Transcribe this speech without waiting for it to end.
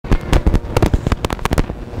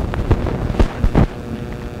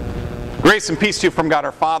Grace and peace to you from God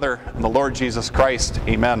our Father and the Lord Jesus Christ.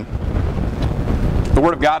 Amen. The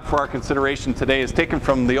Word of God for our consideration today is taken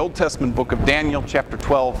from the Old Testament book of Daniel, chapter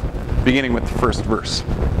 12, beginning with the first verse.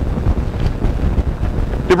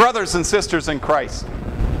 Dear brothers and sisters in Christ,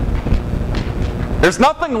 there's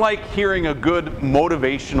nothing like hearing a good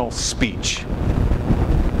motivational speech.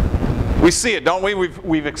 We see it, don't we?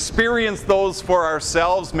 We've experienced those for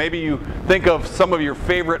ourselves. Maybe you think of some of your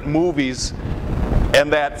favorite movies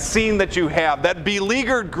and that scene that you have, that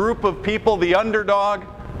beleaguered group of people, the underdog.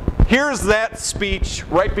 Here's that speech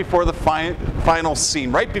right before the final scene,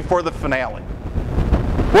 right before the finale.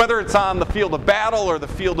 Whether it's on the field of battle or the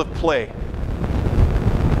field of play.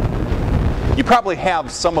 You probably have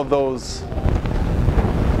some of those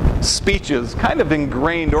speeches kind of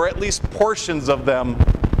ingrained, or at least portions of them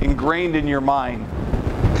ingrained in your mind.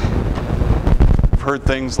 I've heard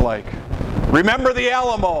things like, "Remember the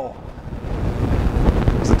Alamo,"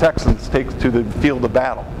 as the Texans take to the field of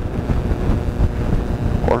battle.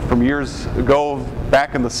 Or from years ago,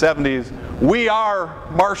 back in the 70s, "We are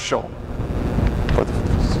Marshall," for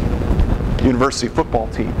the university football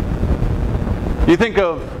team. You think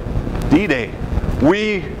of D-Day,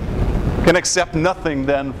 "We can accept nothing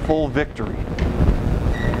than full victory."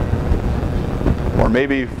 Or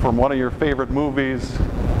maybe from one of your favorite movies,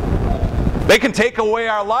 "They can take away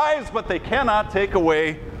our lives, but they cannot take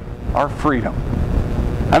away our freedom."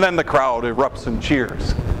 And then the crowd erupts in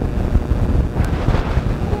cheers.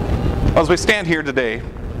 As we stand here today,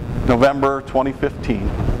 November 2015,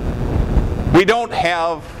 we don't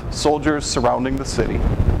have soldiers surrounding the city.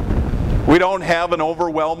 We don't have an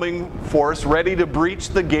overwhelming force ready to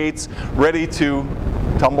breach the gates, ready to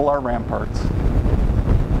tumble our ramparts.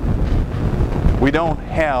 We don't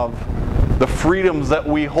have the freedoms that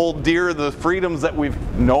we hold dear, the freedoms that we've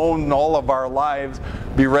known all of our lives,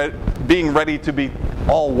 being ready to be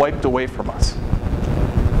all wiped away from us.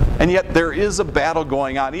 And yet there is a battle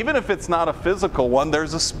going on. Even if it's not a physical one,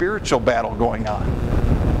 there's a spiritual battle going on.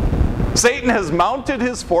 Satan has mounted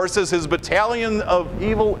his forces, his battalion of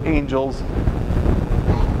evil angels,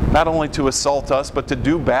 not only to assault us, but to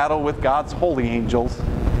do battle with God's holy angels,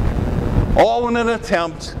 all in an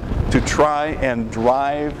attempt to try and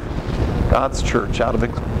drive God's church out of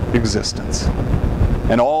existence,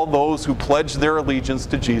 and all those who pledge their allegiance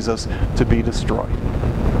to Jesus to be destroyed.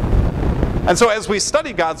 And so as we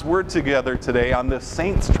study God's Word together today on this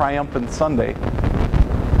Saints Triumphant Sunday,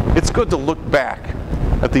 it's good to look back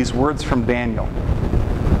at these words from Daniel.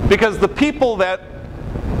 Because the people that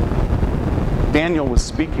Daniel was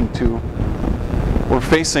speaking to were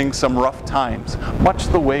facing some rough times, much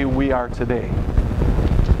the way we are today.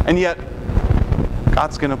 And yet,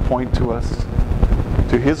 God's going to point to us,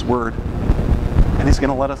 to His Word, and He's going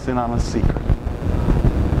to let us in on a secret.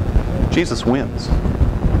 Jesus wins.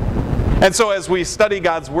 And so as we study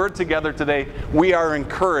God's Word together today, we are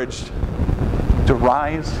encouraged to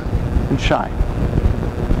rise and shine.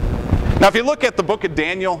 Now if you look at the book of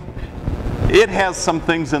Daniel, it has some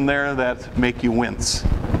things in there that make you wince.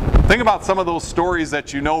 Think about some of those stories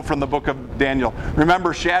that you know from the book of Daniel.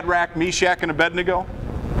 Remember Shadrach, Meshach, and Abednego?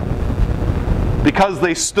 Because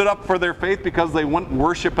they stood up for their faith, because they wouldn't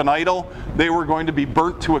worship an idol, they were going to be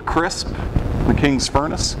burnt to a crisp in the king's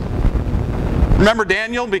furnace. Remember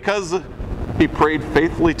Daniel, because he prayed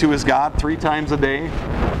faithfully to his God 3 times a day,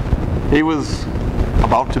 he was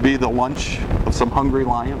about to be the lunch of some hungry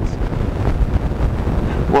lions.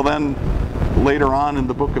 Well then, later on in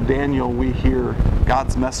the book of Daniel, we hear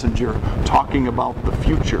God's messenger talking about the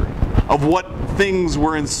future, of what things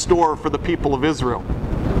were in store for the people of Israel.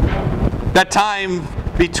 That time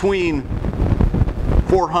between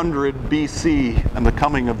 400 BC and the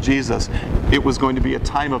coming of Jesus, it was going to be a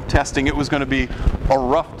time of testing. It was going to be a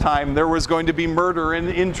rough time. There was going to be murder and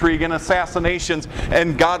intrigue and assassinations,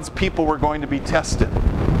 and God's people were going to be tested.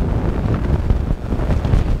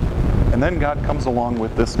 And then God comes along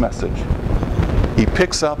with this message. He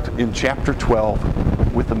picks up in chapter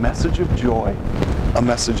 12 with a message of joy, a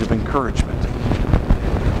message of encouragement.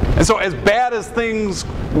 And so as bad as things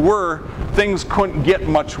were, things couldn't get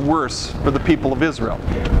much worse for the people of Israel,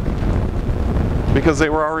 because they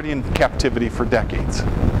were already in captivity for decades.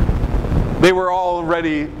 They were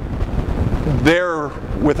already there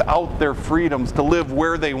without their freedoms to live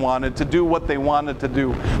where they wanted, to do what they wanted to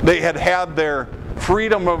do. They had had their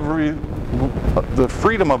freedom of the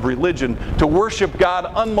freedom of religion to worship God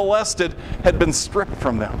unmolested had been stripped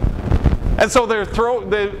from them. And so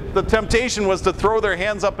the temptation was to throw their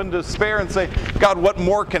hands up in despair and say, "God, what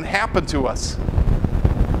more can happen to us?"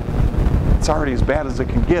 It's already as bad as it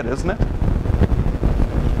can get, isn't it?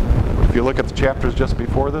 If you look at the chapters just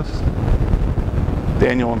before this,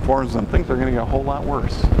 Daniel informs them things are going to get a whole lot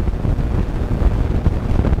worse.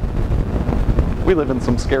 We live in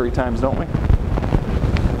some scary times, don't we?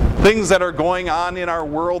 Things that are going on in our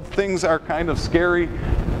world, things are kind of scary.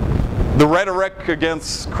 The rhetoric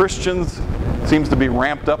against Christians seems to be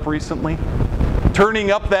ramped up recently. Turning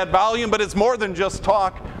up that volume, but it's more than just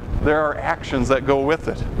talk. There are actions that go with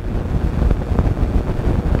it.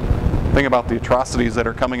 Think about the atrocities that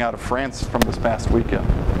are coming out of France from this past weekend.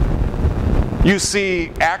 You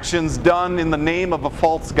see actions done in the name of a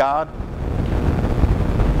false god,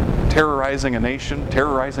 terrorizing a nation,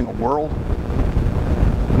 terrorizing a world.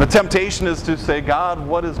 And the temptation is to say, God,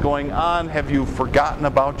 what is going on? Have you forgotten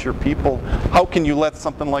about your people? How can you let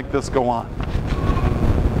something like this go on?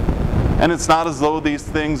 And it's not as though these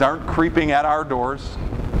things aren't creeping at our doors,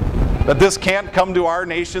 that this can't come to our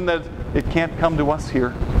nation, that it can't come to us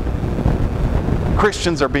here.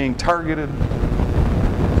 Christians are being targeted.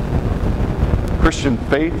 Christian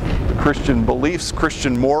faith, Christian beliefs,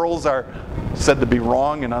 Christian morals are said to be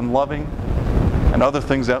wrong and unloving, and other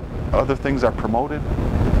things are promoted.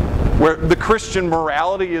 Where the Christian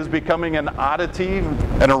morality is becoming an oddity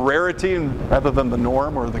and a rarity rather than the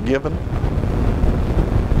norm or the given.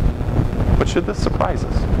 But should this surprise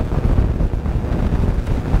us?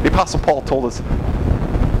 The Apostle Paul told us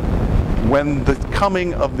when the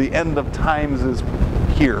coming of the end of times is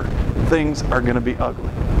here, things are going to be ugly.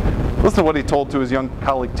 Listen to what he told to his young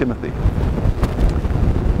colleague Timothy.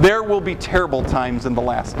 There will be terrible times in the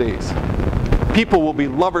last days. People will be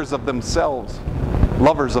lovers of themselves,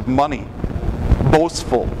 lovers of money,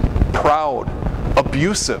 boastful, proud,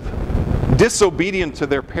 abusive, disobedient to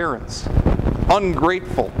their parents,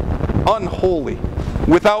 ungrateful, unholy,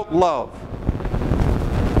 without love,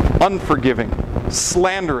 unforgiving,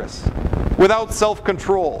 slanderous, without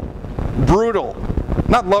self-control, brutal,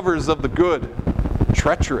 not lovers of the good,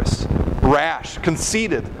 treacherous, rash,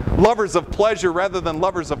 conceited, lovers of pleasure rather than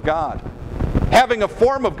lovers of God, having a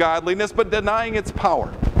form of godliness but denying its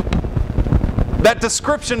power. That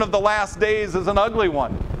description of the last days is an ugly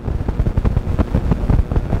one.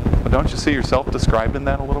 But don't you see yourself described in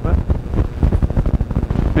that a little bit?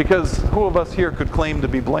 Because who of us here could claim to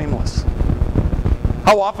be blameless?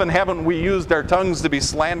 How often haven't we used our tongues to be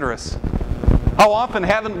slanderous? How often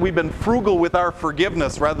haven't we been frugal with our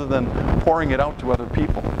forgiveness rather than pouring it out to other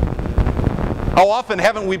people? How often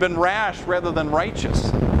haven't we been rash rather than righteous?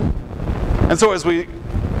 And so as we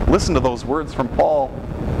listen to those words from Paul,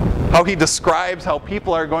 how he describes how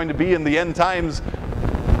people are going to be in the end times,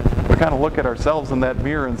 we kind of look at ourselves in that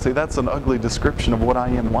mirror and say, that's an ugly description of what I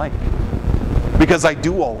am like. Because I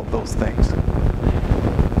do all of those things.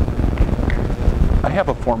 I have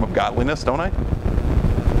a form of godliness, don't I?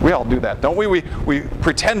 We all do that, don't we? We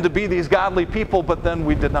pretend to be these godly people, but then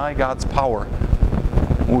we deny God's power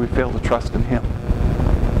when we fail to trust in Him.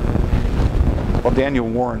 Well, Daniel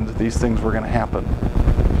warned these things were going to happen.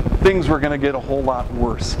 Things were going to get a whole lot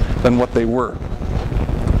worse than what they were.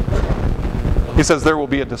 He says there will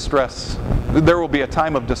be a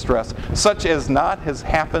time of distress, such as not has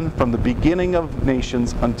happened from the beginning of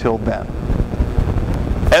nations until then.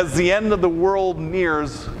 As the end of the world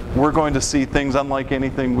nears, we're going to see things unlike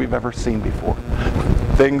anything we've ever seen before.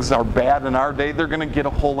 Things are bad in our day, they're going to get a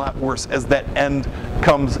whole lot worse as that end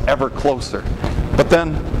comes ever closer. But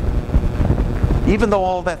then, even though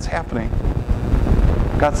all that's happening,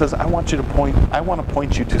 God says, I want to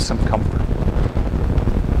point you to some comfort.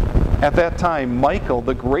 At that time, Michael,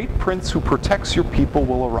 the great prince who protects your people,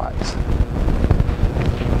 will arise.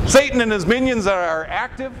 Satan and his minions are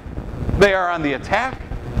active. They are on the attack.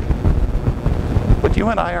 But you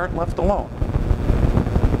and I aren't left alone.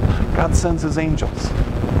 God sends His angels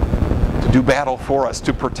to do battle for us,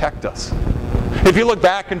 to protect us. If you look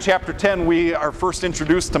back in chapter 10, we are first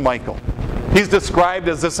introduced to Michael. He's described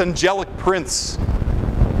as this angelic prince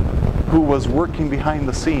who was working behind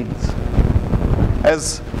the scenes.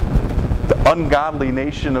 As the ungodly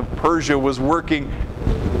nation of Persia was working,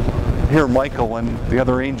 here Michael and the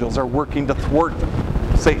other angels are working to thwart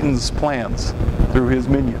Satan's plans through his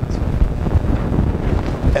minions.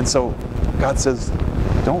 And so God says,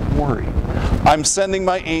 don't worry. I'm sending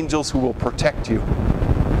my angels who will protect you.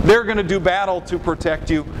 They're going to do battle to protect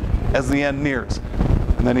you as the end nears.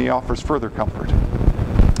 And then He offers further comfort.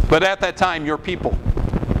 But at that time, your people,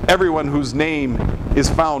 everyone whose name is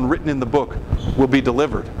found written in the book, will be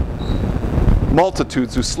delivered.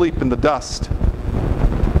 Multitudes who sleep in the dust,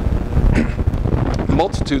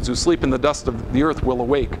 multitudes who sleep in the dust of the earth will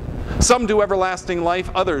awake. Some to everlasting life,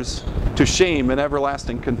 others to shame and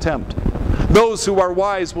everlasting contempt. Those who are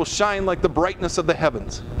wise will shine like the brightness of the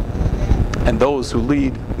heavens, and those who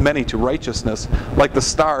lead many to righteousness like the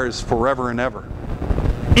stars forever and ever.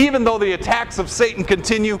 Even though the attacks of Satan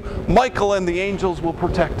continue, Michael and the angels will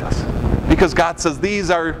protect us. Because God says, these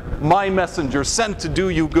are my messengers, sent to do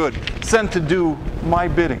you good, sent to do my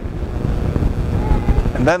bidding.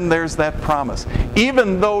 And then there's that promise.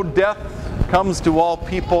 Even though death comes to all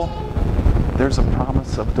people, there's a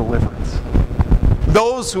promise of deliverance.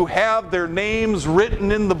 Those who have their names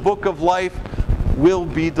written in the book of life will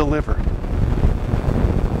be delivered.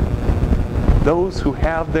 Those who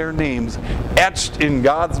have their names etched in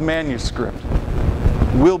God's manuscript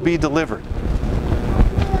will be delivered.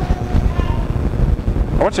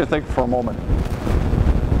 I want you to think for a moment.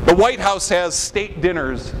 The White House has state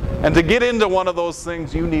dinners, and to get into one of those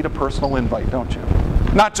things, you need a personal invite, don't you?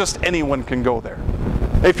 Not just anyone can go there.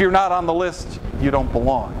 If you're not on the list, you don't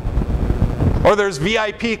belong. Or there's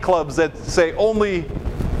VIP clubs that say only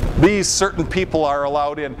these certain people are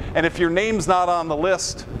allowed in, and if your name's not on the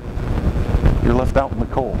list, you're left out in the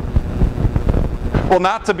cold. Well,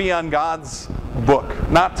 not to be on God's book,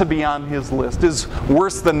 not to be on His list, is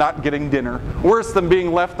worse than not getting dinner, worse than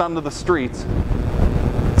being left onto the streets.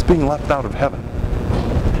 It's being left out of heaven.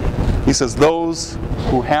 He says, those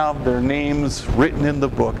who have their names written in the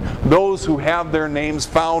book, those who have their names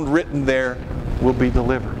found written there, will be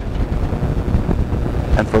delivered.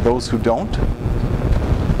 And for those who don't,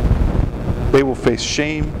 they will face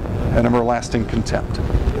shame and everlasting contempt.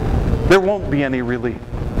 There won't be any relief.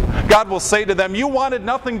 God will say to them, you wanted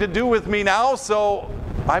nothing to do with me now, so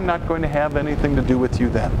I'm not going to have anything to do with you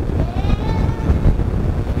then.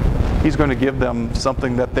 He's going to give them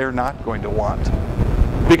something that they're not going to want.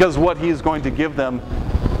 Because what He's going to give them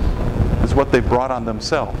is what they brought on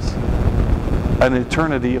themselves. An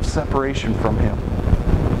eternity of separation from Him.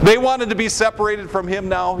 They wanted to be separated from Him.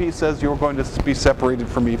 Now He says, you're going to be separated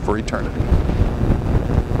from me for eternity.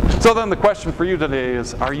 So then the question for you today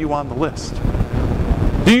is, are you on the list?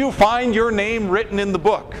 Do you find your name written in the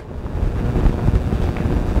book?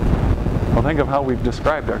 Well, think of how we've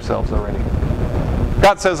described ourselves already.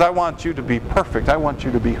 God says, I want you to be perfect. I want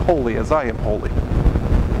you to be holy as I am holy.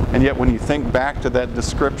 And yet when you think back to that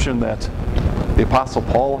description that the Apostle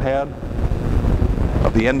Paul had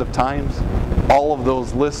of the end of times, all of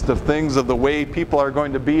those lists of things of the way people are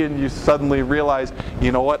going to be, and you suddenly realize,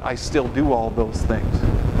 you know what, I still do all those things.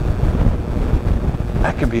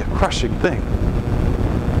 That can be a crushing thing.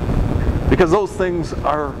 Because those things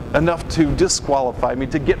are enough to disqualify me,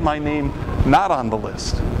 to get my name not on the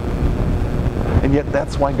list. And yet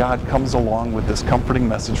that's why God comes along with this comforting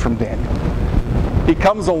message from Daniel. He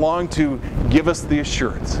comes along to give us the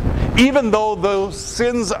assurance. Even though those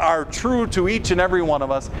sins are true to each and every one of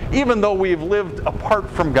us, even though we've lived apart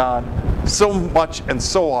from God so much and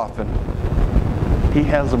so often, He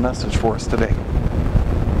has a message for us today.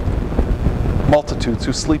 Multitudes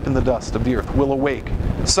who sleep in the dust of the earth will awake,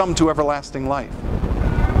 some to everlasting life.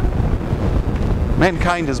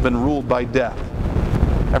 Mankind has been ruled by death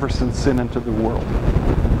ever since sin entered the world.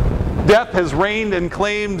 Death has reigned and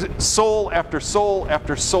claimed soul after soul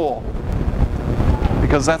after soul,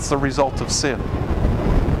 because that's the result of sin.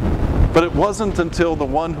 But it wasn't until the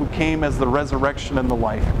one who came as the resurrection and the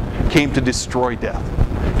life came to destroy death,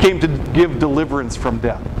 came to give deliverance from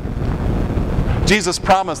death. Jesus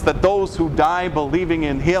promised that those who die believing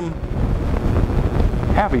in Him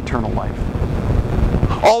have eternal life.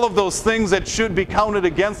 All of those things that should be counted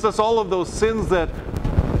against us, all of those sins that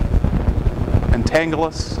entangle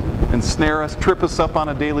us, ensnare us, trip us up on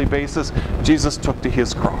a daily basis, Jesus took to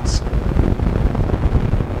His cross.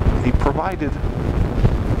 And He provided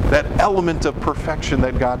that element of perfection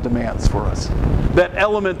that God demands for us. That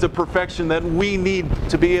element of perfection that we need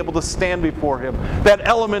to be able to stand before Him. That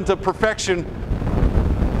element of perfection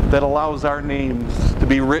that allows our names to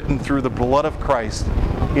be written through the blood of Christ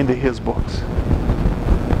into His books.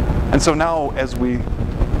 And so now, as we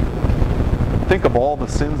think of all the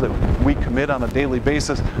sins that we commit on a daily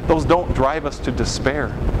basis, those don't drive us to despair,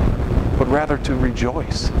 but rather to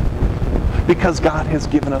rejoice. Because God has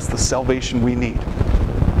given us the salvation we need.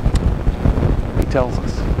 He tells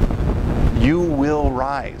us, you will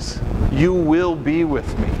rise. You will be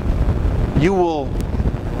with me. You will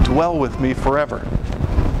dwell with me forever.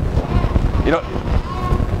 You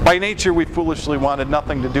know, by nature we foolishly wanted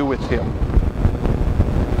nothing to do with Him.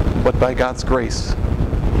 But by God's grace,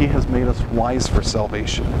 He has made us wise for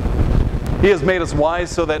salvation. He has made us wise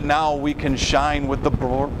so that now we can shine with the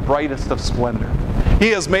brightest of splendor. He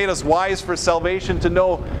has made us wise for salvation to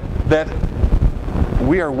know that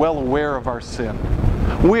we are well aware of our sin.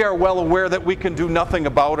 We are well aware that we can do nothing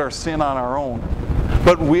about our sin on our own.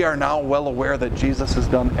 But we are now well aware that Jesus has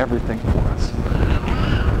done everything for us.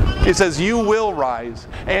 He says, you will rise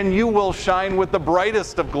and you will shine with the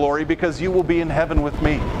brightest of glory because you will be in heaven with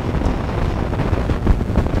me.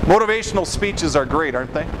 Motivational speeches are great,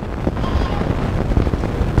 aren't they?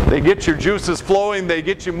 They get your juices flowing, they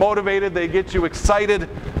get you motivated, they get you excited.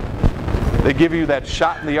 They give you that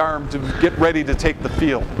shot in the arm to get ready to take the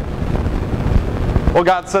field. Well,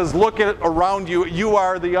 God says, look at around you. You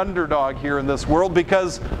are the underdog here in this world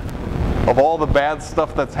because of all the bad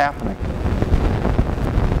stuff that's happening.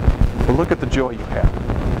 But look at the joy you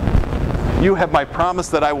have. You have my promise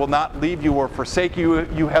that I will not leave you or forsake you.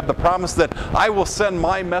 You have the promise that I will send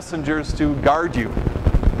my messengers to guard you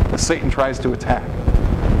as Satan tries to attack.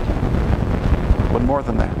 But more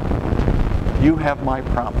than that, you have my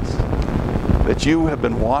promise that you have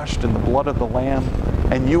been washed in the blood of the Lamb,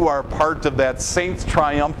 and you are part of that saints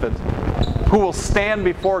triumphant who will stand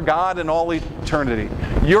before God in all eternity.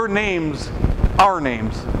 Your names, our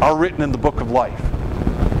names, are written in the book of life.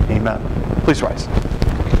 Amen. Please rise.